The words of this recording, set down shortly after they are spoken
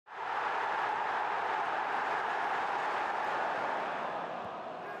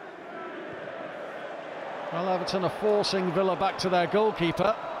Well, Everton are forcing Villa back to their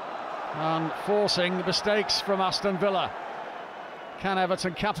goalkeeper and forcing mistakes from Aston Villa. Can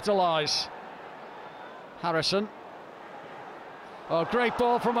Everton capitalise? Harrison. Oh, great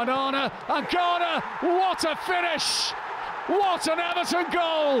ball from Onana, and Garner, what a finish! What an Everton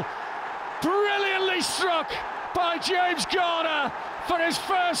goal! Brilliantly struck by James Garner for his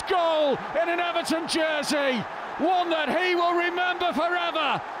first goal in an Everton jersey. One that he will remember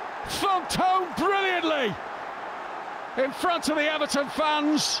forever. Thumped home brilliantly in front of the Everton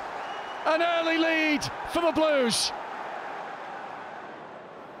fans. An early lead for the Blues.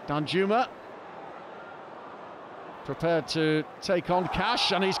 Danjuma prepared to take on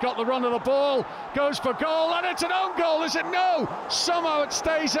Cash, and he's got the run of the ball, goes for goal, and it's an own goal, is it? No! Somehow it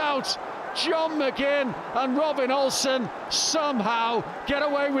stays out. John McGinn and Robin Olsen somehow get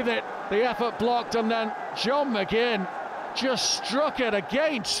away with it. The effort blocked, and then John McGinn just struck it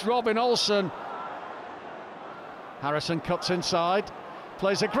against Robin Olsen. Harrison cuts inside,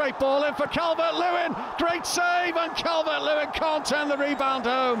 plays a great ball in for Calvert-Lewin. Great save, and Calvert-Lewin can't turn the rebound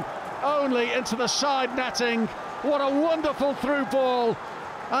home, only into the side netting. What a wonderful through ball,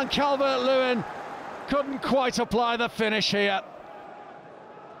 and Calvert-Lewin couldn't quite apply the finish here.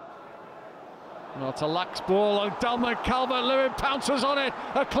 Not a lax ball, and Dominic Calvert-Lewin pounces on it.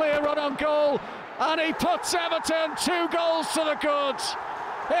 A clear run on goal, and he puts Everton 2 goals to the good.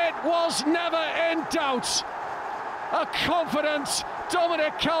 It was never in doubt. A confident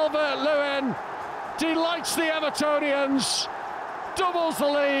Dominic Calvert-Lewin delights the Evertonians, doubles the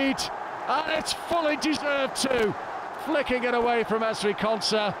lead, and it's fully deserved too. Flicking it away from Esri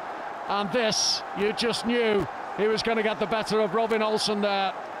Konsa, and this, you just knew he was going to get the better of Robin Olsen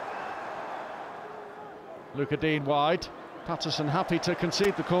there. Luca Dean wide, Patterson happy to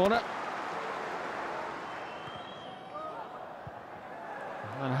concede the corner.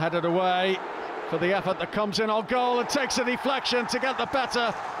 And headed away for the effort that comes in on goal, and takes a deflection to get the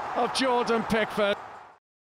better of Jordan Pickford.